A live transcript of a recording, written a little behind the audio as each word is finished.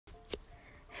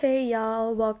Hey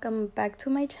y'all, welcome back to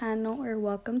my channel, or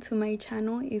welcome to my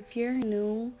channel if you're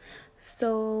new.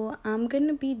 So I'm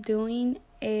gonna be doing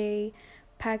a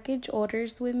package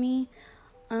orders with me.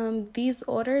 These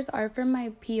orders are from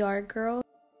my PR girl.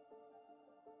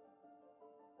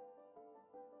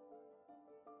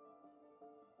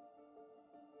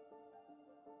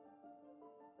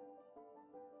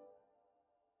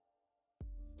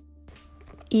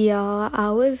 Yeah,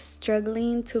 I was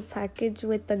struggling to package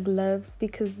with the gloves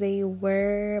because they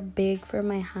were big for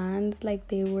my hands, like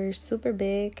they were super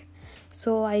big.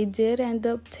 So I did end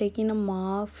up taking them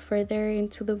off. Further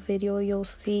into the video, you'll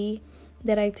see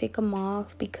that I take them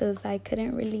off because I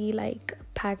couldn't really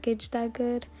package that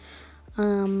good.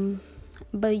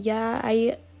 But yeah,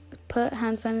 I put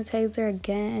hand sanitizer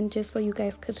again just so you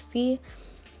guys could see.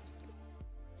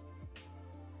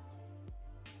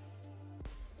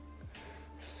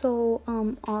 So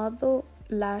all the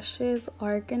lashes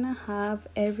are gonna have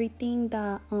everything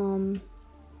that I'm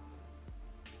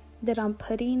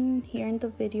putting here in the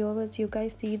video. As you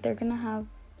guys see, they're gonna have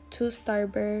 2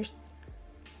 starbursts,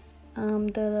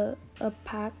 a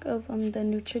pack of the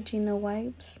Neutrogena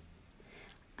wipes,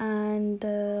 and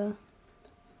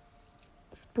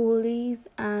spoolies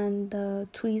and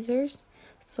tweezers.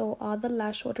 So all the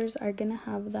lash orders are gonna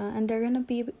have that, and they're gonna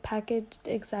be packaged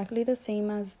exactly the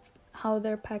same as how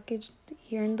they're packaged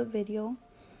here in the video.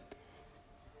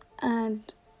 And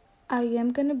I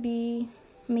am gonna be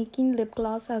making lip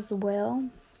gloss as well.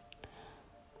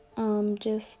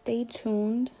 Just stay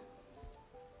tuned.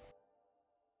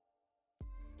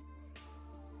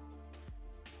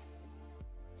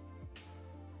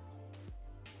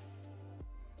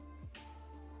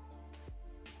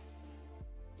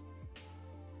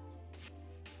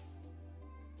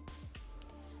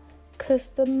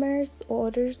 Customers'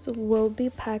 orders will be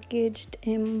packaged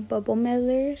in bubble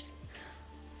mailers.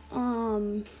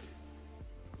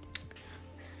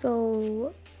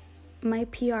 So my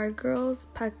PR girl's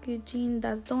packaging,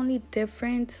 that's the only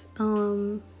difference.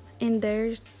 In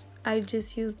theirs, I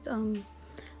just used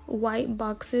white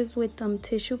boxes with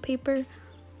tissue paper.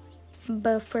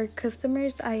 But for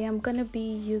customers, I am gonna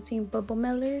be using bubble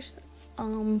mailers.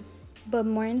 But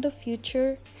more in the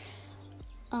future,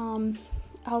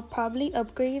 I'll probably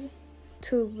upgrade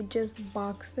to just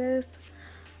boxes.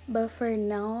 But for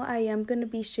now, I am gonna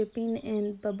be shipping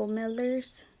in bubble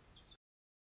mailers.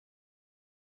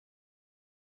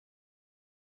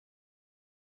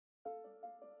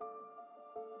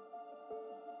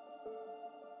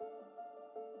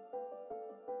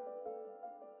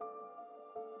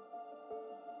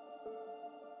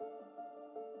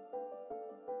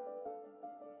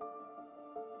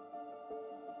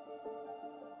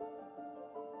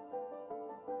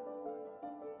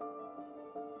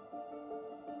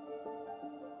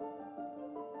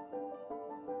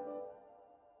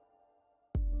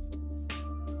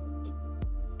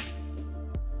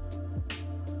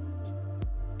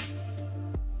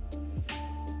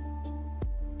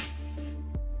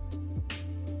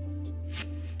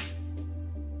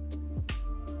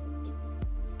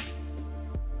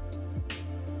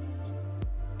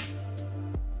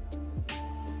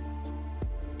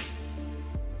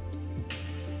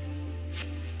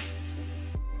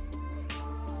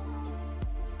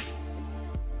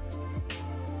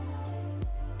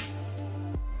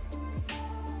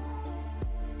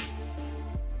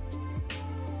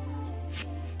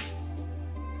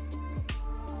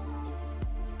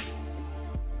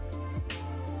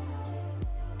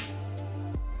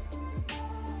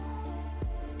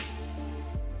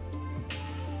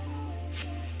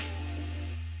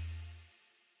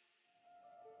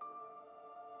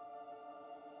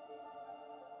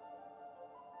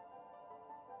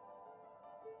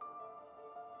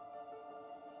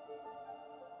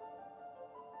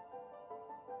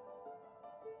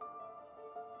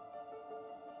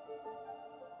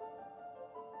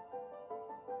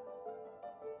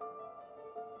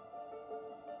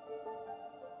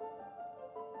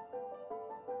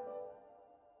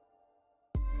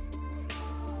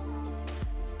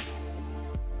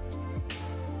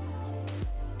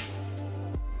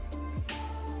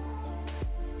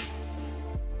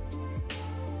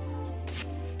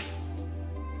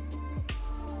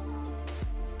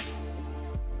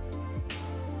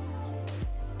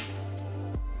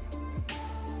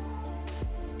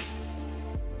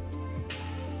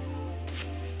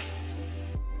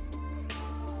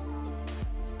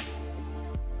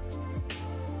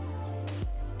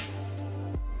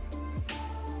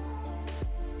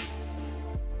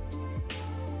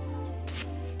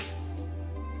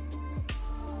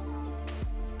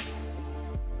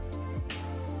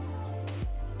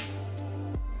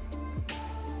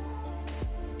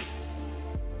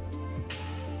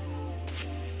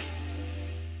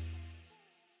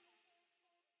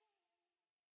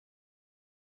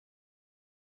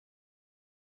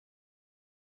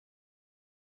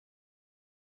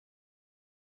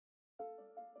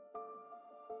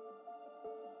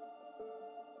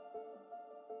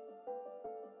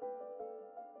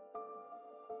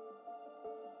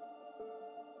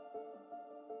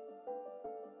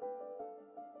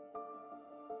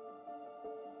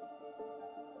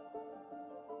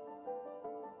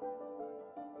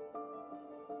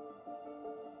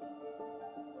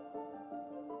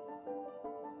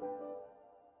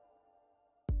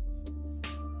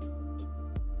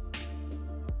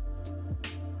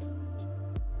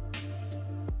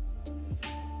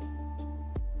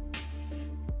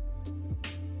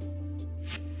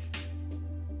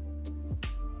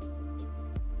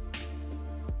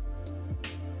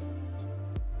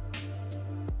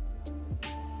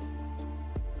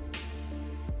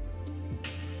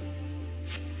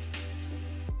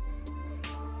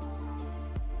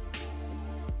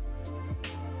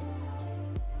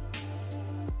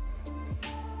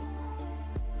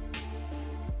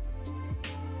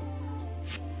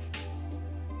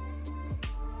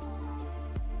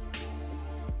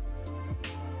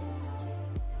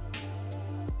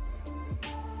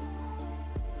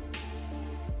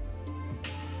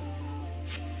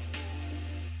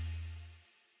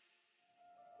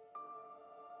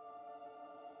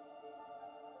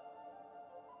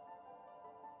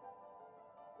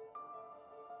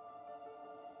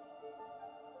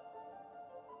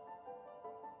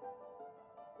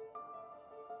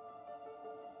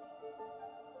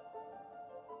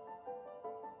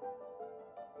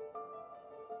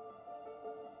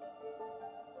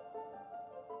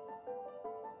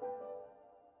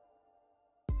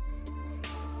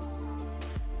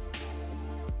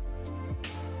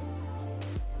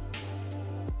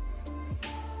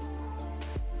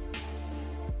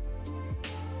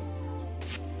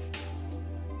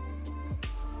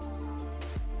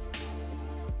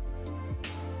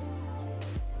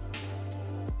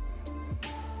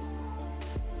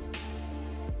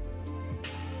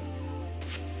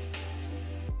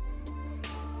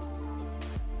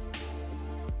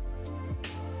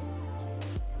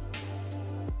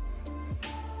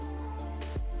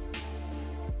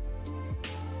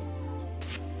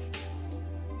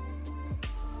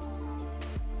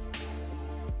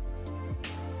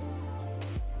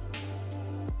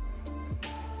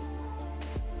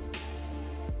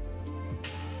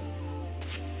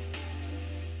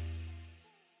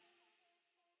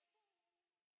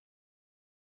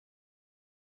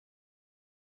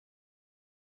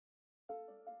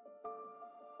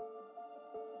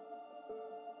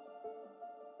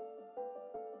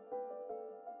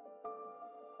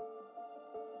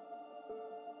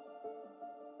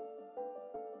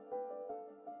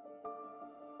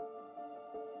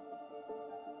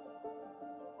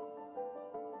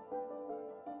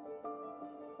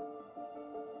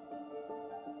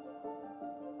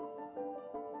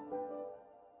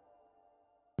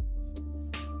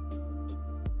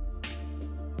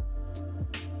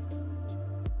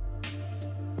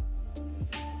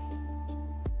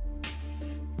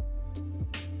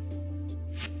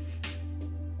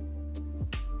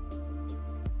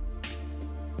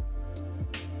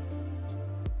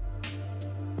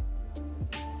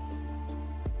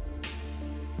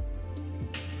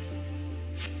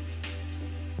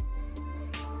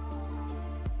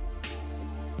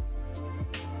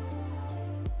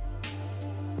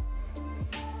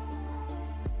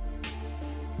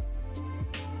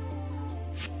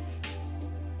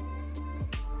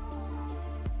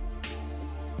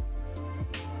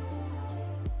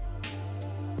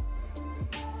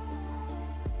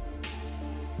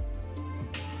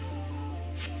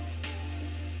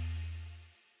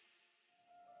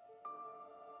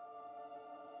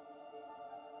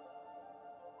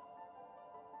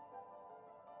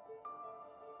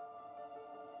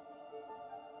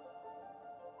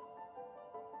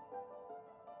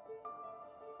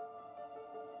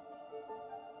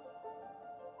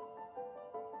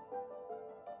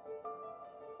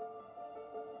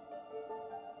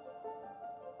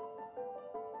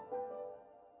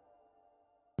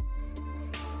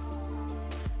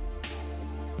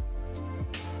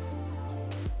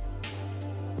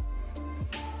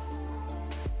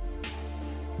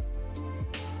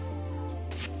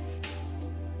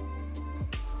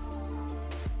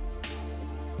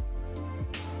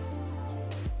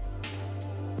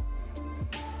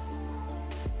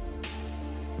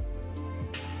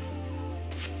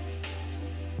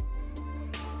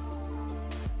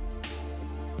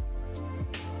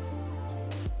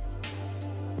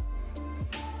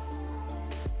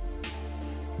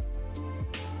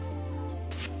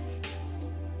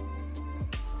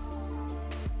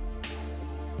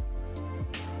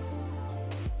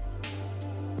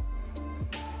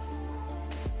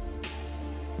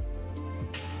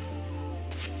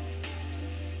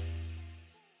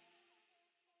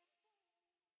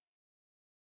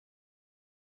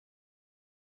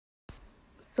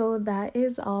 So that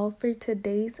is all for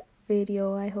today's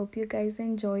video. I hope you guys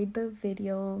enjoyed the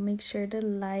video. Make sure to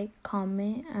like,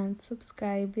 comment, and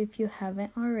subscribe if you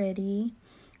haven't already.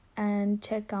 And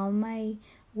check out my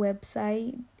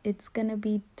website. It's gonna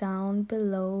be down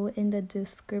below in the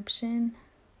description.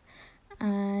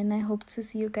 And I hope to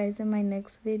see you guys in my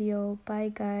next video.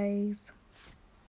 Bye guys.